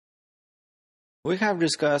We have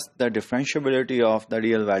discussed the differentiability of the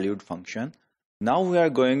real valued function. Now we are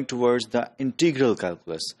going towards the integral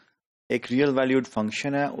calculus. एक real valued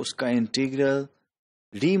function है, उसका integral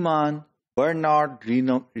Riemann Bernard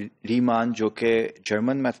Riemann जो कि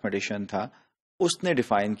German mathematician था उसने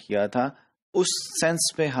define किया था. उस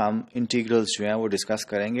सेंस पे हम इंटीग्रल्स जो हैं वो डिस्कस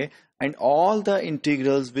करेंगे and all the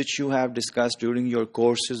integrals which you have discussed during your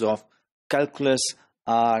courses of calculus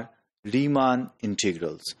are Riemann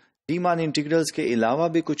integrals. Riemann integrals के अलावा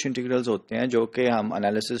भी कुछ इंटीग्रल्स होते हैं जो कि हम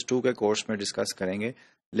एनालिसिस 2 के कोर्स में डिस्कस करेंगे,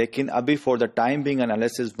 लेकिन अभी for the time being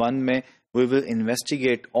analysis 1 में we will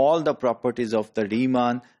investigate all the properties of the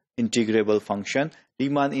Riemann integrable function.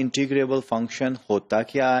 Riemann integrable function होता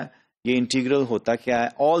क्या है, ये इंटीग्रल होता क्या है,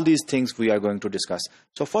 all these things we are going to discuss.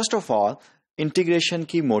 So first of all, integration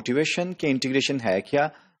की motivation के इंटीग्रेशन है क्या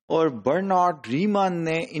और बर्नार्ड रीमान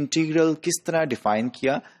ने इंटीग्रल किस तरह डिफाइन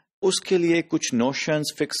किया, उसके लिए कुछ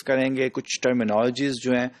नोशंस फिक्स करेंगे, कुछ टर्मिनोलॉजीज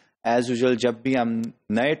जो हैं एज यूजुअल जब भी हम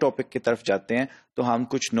नए टॉपिक की तरफ जाते हैं तो हम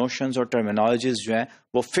कुछ नोशंस और टर्मिनोलॉजीज जो हैं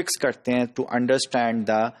वो फिक्स करते हैं to understand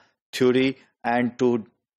the theory and to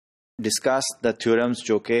discuss the theorems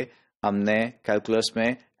जो कि हमने कैलकुलस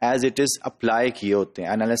में एज इट इज अप्लाई किए होते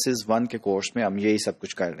हैं. एनालिसिस 1 के कोर्स में हम यही सब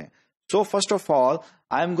कुछ कर रहे हैं. So first of all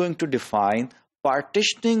I am going to define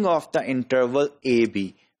partitioning of the interval A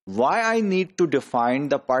B. Why I need to define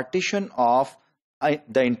the partition of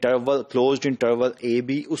the interval, closed interval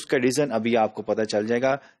AB, उसका रीजन अभी आपको पता चल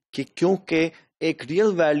जाएगा कि क्योंकि एक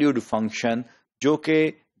रियल वैल्यूड फंक्शन जो कि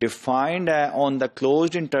डिफाइंड है on the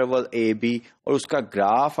closed interval AB और उसका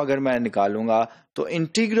ग्राफ अगर मैं निकालूंगा तो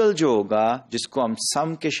इंटीग्रल जो होगा जिसको हम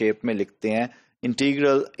सम के शेप में लिखते हैं,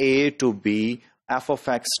 integral A to B f of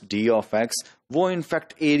x d of x, वो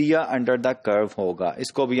in fact area under the curve होगा.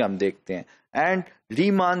 इसको भी हम देखते हैं एंड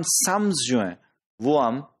रीमान सम्स जो हैं वो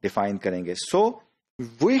हम डिफाइन करेंगे. So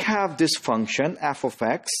we have this function F of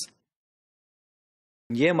x,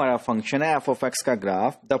 ये हमारा फंक्शन है एफ ऑफ एक्स का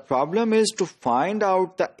graph. The problem is to find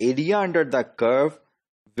out the area under the curve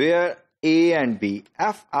where A and B.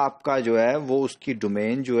 F आपका जो है वो उसकी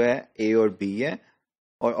डोमेन जो है ए और बी है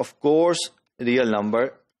और of course real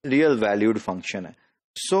number real valued function है.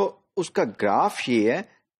 सो उसका ग्राफ ये है,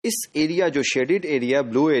 इस एरिया जो शेडेड एरिया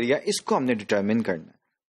ब्लू एरिया इसको हमने डिटरमिन करना है.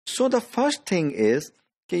 So the first thing is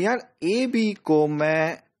कि यार ए बी को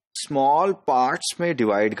मैं स्मॉल पार्ट्स में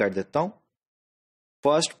डिवाइड कर देता हूं.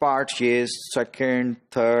 फर्स्ट पार्ट ये, second,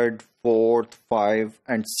 third, fourth, 5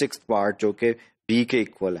 and 6 part जो कि बी के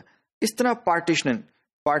इक्वल है. इस तरह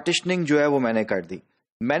पार्टीशनिंग जो है वो मैंने कर दी.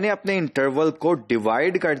 मैंने अपने इंटरवल को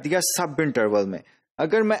डिवाइड कर दिया सब इंटरवल में.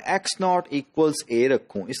 अगर मैं x नॉट इक्वल्स a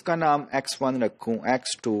रखूं, इसका नाम x1 रखूं,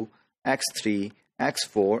 x2, x3,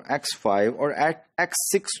 x4, x5 और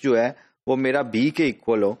x6 जो है वो मेरा b के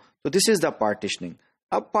इक्वल हो, तो दिस इज द पार्टीशनिंग.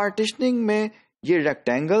 अब पार्टीशनिंग में ये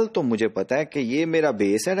रेक्टेंगल तो मुझे पता है कि ये मेरा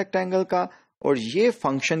बेस है रेक्टेंगल का और ये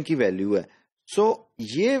फंक्शन की वैल्यू है. सो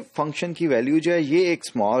ये फंक्शन की वैल्यू जो है ये एक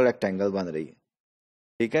स्मॉल रेक्टेंगल बन रही है,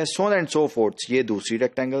 ठीक है. सो एंड सो फोर्थ, ये दूसरी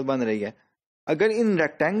रेक्टेंगल बन रही है. अगर इन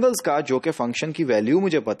रेक्टेंगल्स का जो कि फंक्शन की वैल्यू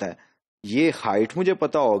मुझे पता है, ये हाइट मुझे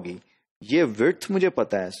पता होगी, ये विड्थ मुझे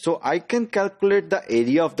पता है, सो I can calculate the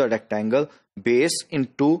area of the rectangle base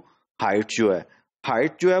into height जो है.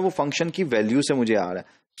 हाइट जो है वो फंक्शन की वैल्यू से मुझे आ रहा है.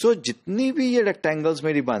 सो जितनी भी ये रेक्टेंगल्स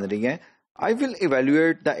मेरी बन रही हैं, I will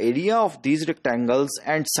evaluate the area of these rectangles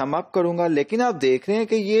and sum up करूंगा. लेकिन आप देख रहे हैं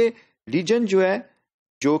कि ये रीजन जो है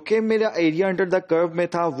जो कि मेरा एरिया अंडर द कर्व में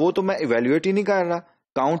था वो तो मैं इवेल्युएट ही नहीं कर रहा,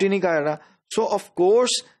 काउंट ही नहीं कर रहा. सो ऑफ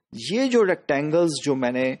कोर्स ये जो रेक्टेंगल्स जो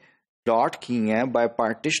मैंने प्लॉट की हैं बाय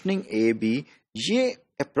पार्टीशनिंग ए बी, ये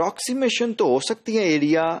अप्रोक्सीमेशन तो हो सकती है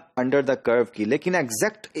एरिया अंडर द कर्व की, लेकिन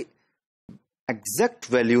एग्जैक्ट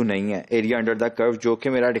वैल्यू नहीं है एरिया अंडर द कर्व जो कि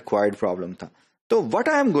मेरा रिक्वायर्ड प्रॉब्लम था. तो what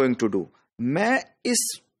I am going to do, मैं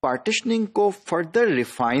इस पार्टीशनिंग को फर्दर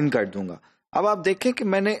रिफाइन कर दूंगा. अब आप देखें कि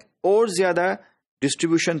मैंने और ज्यादा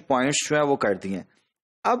डिस्ट्रीब्यूशन पॉइंट्स जो है वो कर दिए हैं.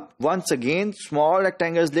 अब वंस अगेन स्मॉल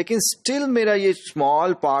रेक्टेंगल्स, लेकिन स्टिल मेरा ये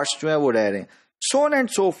स्मॉल पार्ट्स जो है वो रह रहे हैं. सो एंड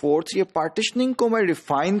सो फोर्थ, ये पार्टीशनिंग को मैं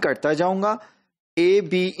रिफाइन करता जाऊंगा. A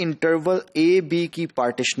B interval A B की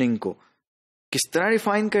पार्टीशनिंग को किस तरह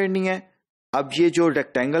रिफाइन करनी है. अब ये जो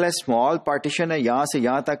रेक्टेंगल है, स्मॉल पार्टीशन है यहां से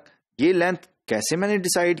यहां तक, ये लेंथ कैसे मैंने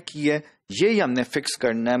डिसाइड की है, ये हमने फिक्स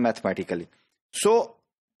करना है mathematically. So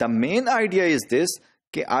the main idea is this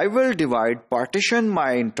कि I will divide partition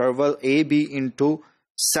my interval A B into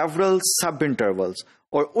several सब इंटरवल्स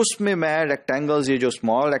और उसमें मैं रेक्टेंगल्स, ये जो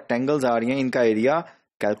स्मॉल रेक्टेंगल्स आ रही हैं, इनका एरिया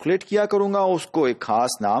कैलकुलेट किया करूंगा, उसको एक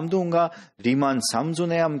खास नाम दूंगा, रीमान सम्स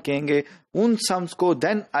उन्हें हम कहेंगे. उन सम्स को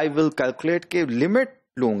देन आई विल कैलकुलेट के लिमिट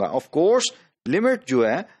लूंगा. ऑफ कोर्स लिमिट जो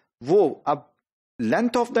है वो, अब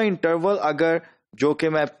लेंथ ऑफ द इंटरवल अगर जो कि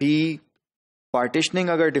मैं पी पार्टीशनिंग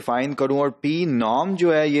अगर डिफाइन करूं और पी नॉर्म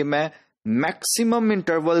जो है ये मैं मैक्सिमम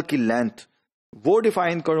इंटरवल की लेंथ वो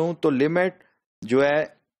डिफाइन करूं तो लिमिट जो है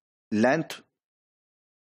length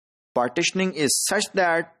partitioning is such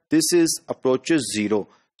that this is approaches zero,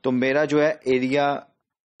 तो मेरा जो है area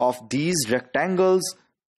of these rectangles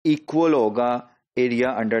equal होगा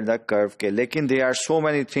एरिया अंडर द कर्व के. लेकिन they are so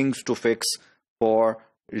many things to fix for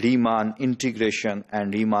Riemann integration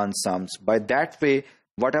and Riemann sums. By that way,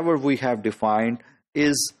 whatever we have defined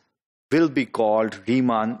will be called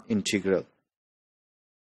Riemann integral,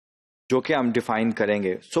 जो कि हम define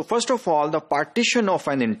करेंगे. So first of all, the partition of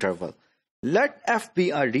an interval. Let f be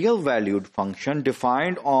a real valued function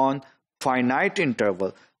defined on finite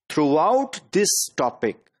interval. Throughout this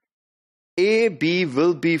topic, a, b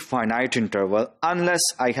will be finite interval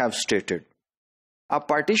unless I have stated. A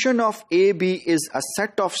partition of AB is a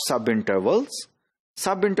set of subintervals.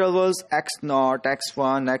 Subintervals x0,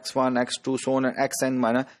 x1, x1, x2, so on and xn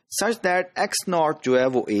minus such that x0 जो है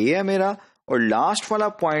वो A है मेरा और last वाला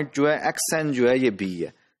point जो है xn जो है ये B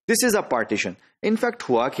है. This is a partition. In fact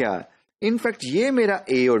हुआ क्या है? In fact ये मेरा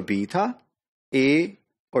A और B था. A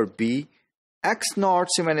और B. x0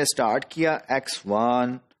 से मैंने start किया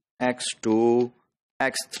x1, x2,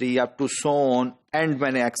 x3 up to so on and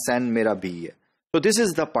मैंने xn मेरा B है. So this is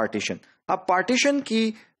the partition. A partition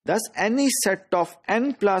key, thus any set of n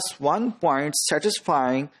plus 1 points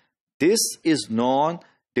satisfying this is known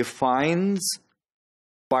defines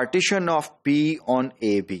partition of P on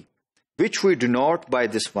AB, which we denote by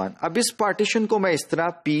this one. अब इस partition को मैं इस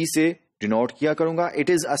तरह P से denote किया करूँगा.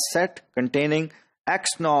 It is a set containing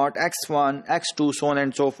x0, x1, x2, so on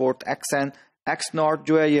and so forth, xn. x0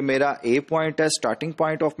 जो है ये मेरा A point है, starting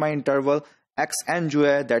point of my interval. xn जो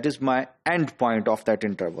है that is my end point of that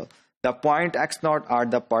interval. The point x0 are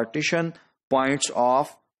the partition points of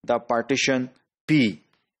the partition P.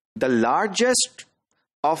 The largest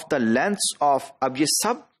of the lengths of, अब ये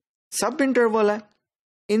सब interval है.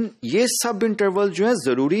 इन ये सब interval जो है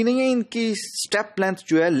जरूरी नहीं है इनकी स्टेप लेंथ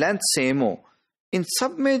जो है लेंथ सेम हो. इन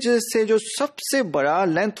सब में जैसे जो सबसे बड़ा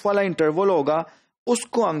लेंथ वाला इंटरवल होगा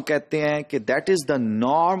उसको हम कहते हैं कि that is the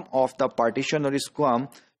norm of the partition और इसको हम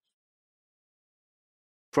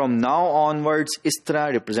from now onwards इस तरह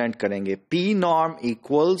रिप्रेजेंट करेंगे. P norm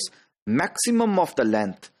equals maximum of the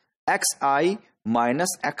length xi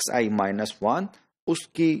minus xi minus 1.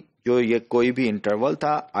 उसकी जो ये कोई भी इंटरवल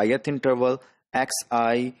था आयत इंटरवल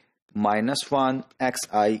xi minus 1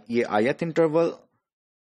 xi ये आयत इंटरवल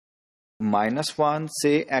 -1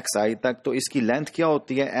 से xi तक, तो इसकी लेंथ क्या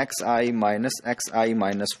होती है xi minus xi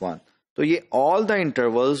minus 1. तो ये ऑल द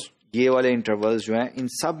इंटरवल्स ये वाले इंटरवल्स जो हैं इन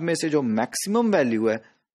सब में से जो मैक्सिमम वैल्यू है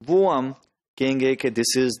वो हम कहेंगे कि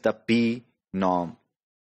this is the P norm.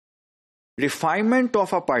 Refinement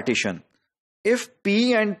of a partition. If P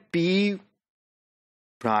and P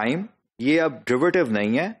prime ये अब डेरिवेटिव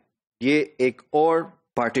नहीं है, ये एक और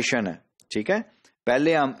पार्टीशन है. ठीक है,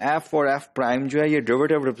 पहले हम F और F प्राइम जो है ये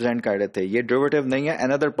डेरिवेटिव रिप्रेजेंट कर रहे थे. ये डेरिवेटिव नहीं है,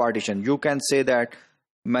 another partition. You can say that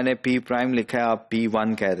मैंने P प्राइम लिखा है आप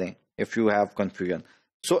P1 कह दें if you have confusion.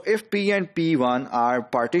 So if P and P1 are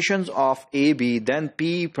partitions of AB, then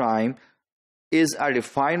P prime is a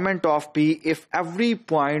refinement of P if every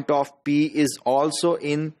point of P is also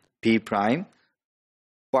in P prime,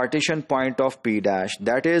 partition point of P dash.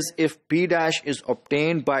 That is, if P dash is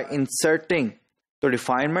obtained by inserting, तो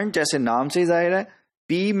refinement जैसे नाम से जाहिर है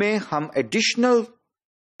P में हम additional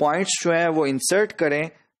points जो है वो insert करें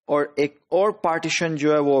और एक और partition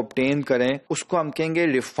जो है वो obtain करें, उसको हम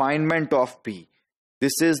कहेंगे refinement of P.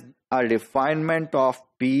 This is a refinement of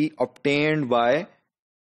P obtained by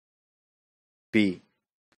P.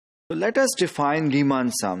 So let us define Riemann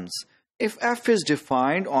sums. If f is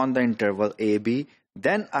defined on the interval AB,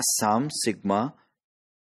 then a sum sigma,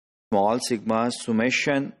 small sigma,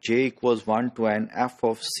 summation j equals 1 to n f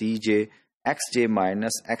of cj xj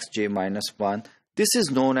minus 1. This is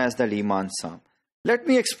known as the Riemann sum. Let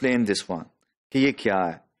me explain this one. कि ये क्या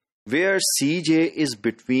है? Where cj is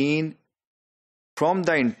between from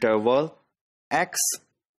the interval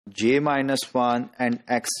xj minus 1 and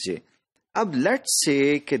xj. अब let's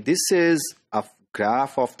say कि this is a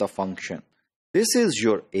graph of the function. This is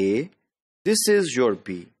your A, this is your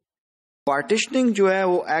B. Partitioning जो है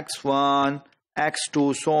वो x1,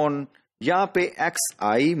 x2, so on, यहाँ पे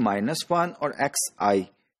xi minus 1 और xi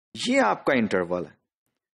ये आपका इंटरवल है.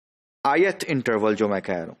 आयत इंटरवल जो मैं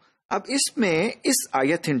कह रहा हूं. अब इसमें इस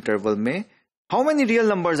आयत इंटरवल में how many real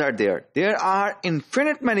numbers are there? There are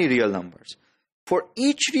infinite many real numbers. For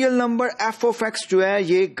each real number f of x जो है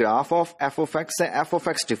ये graph of f of x है, f of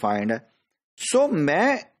x defined है. So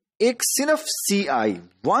मैं एक सिर्फ सी आई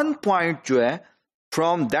वन पॉइंट जो है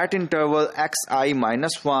from that interval x I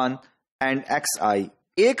minus one and x आई,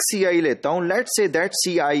 एक सी आई लेता हूं, late say that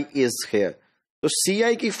C I is here. तो सी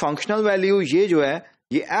आई की फंक्शनल वैल्यू ये जो है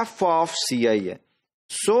ये एफ ऑफ सी आई है।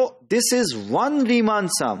 So this is one Riemann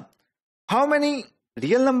sum. How many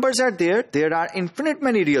real numbers are there? There are infinite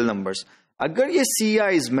many real numbers. अगर ये सी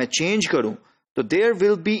आईज मैं चेंज करूं तो there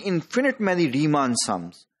will be infinite many Riemann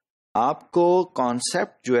sums. आपको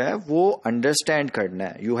कॉन्सेप्ट जो है वो अंडरस्टैंड करना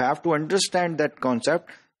है, you have to understand that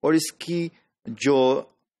concept, और इसकी जो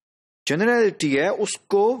जनरलिटी है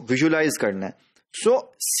उसको विजुलाइज करना है।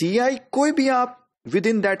 सो सी आई कोई भी आप विद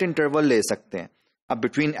इन दैट इंटरवल ले सकते हैं। अब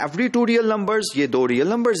between every two real numbers, ये दो रियल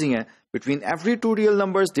नंबर्स ही हैं, between every two real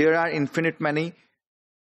numbers there are infinite many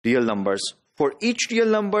real numbers. For each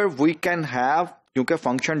real number we can have, क्योंकि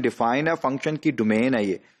फंक्शन डिफाइन है, function की डोमेन है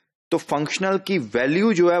ये, तो फंक्शनल की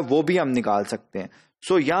वैल्यू जो है वो भी हम निकाल सकते हैं।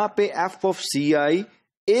 सो यहाँ पे एफ ऑफ सी आई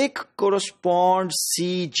एक कोरस्पॉन्ड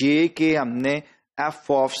सी जे के हमने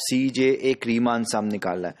एफ ऑफ सी जे एक रीमान सम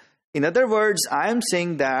निकाला है। In other words I am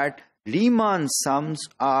saying that Riemann sums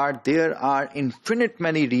there are infinite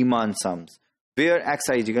many Riemann sums where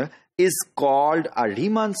xi is called a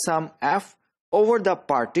Riemann sum f over the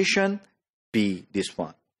partition P, this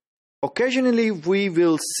one. Occasionally we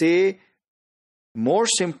will say more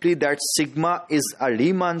simply that sigma is a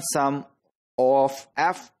Riemann sum of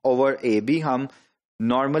f over ab. हम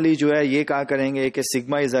normally जो है ये कहा करेंगे कि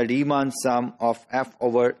sigma is a Riemann sum of f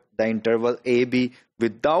over the interval ab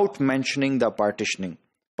without mentioning the partitioning.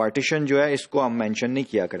 Partition जो है इसको हम मेंशन नहीं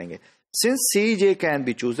किया करेंगे। Since C J can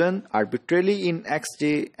be chosen arbitrarily in x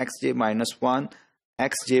J minus one,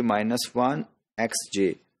 x J minus one, x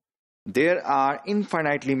J, there are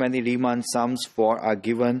infinitely many Riemann sums for a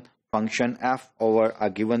given function F over a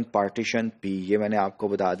given partition P. ये मैंने आपको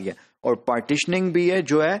बता दिया। और partitioning भी है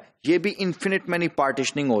जो है, ये भी इन्फिनिट मैनी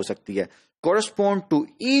पार्टीशनिंग हो सकती है। Correspond to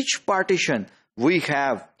each partition we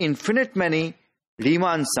have infinite many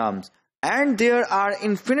Riemann sums and there are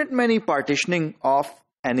infinite many partitioning of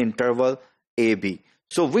an interval AB.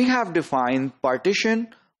 So we have defined partition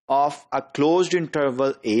of a closed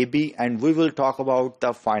interval AB, and we will talk about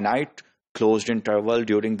the finite closed interval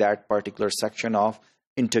during that particular section of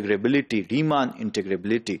integrability, Riemann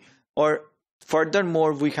integrability. Or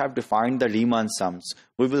furthermore, we have defined the Riemann sums.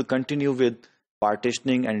 We will continue with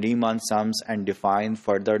partitioning and Riemann sums and define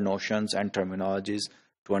further notions and terminologies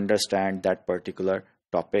to understand that particular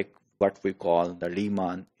topic, what we call the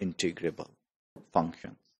Riemann integrable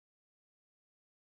function.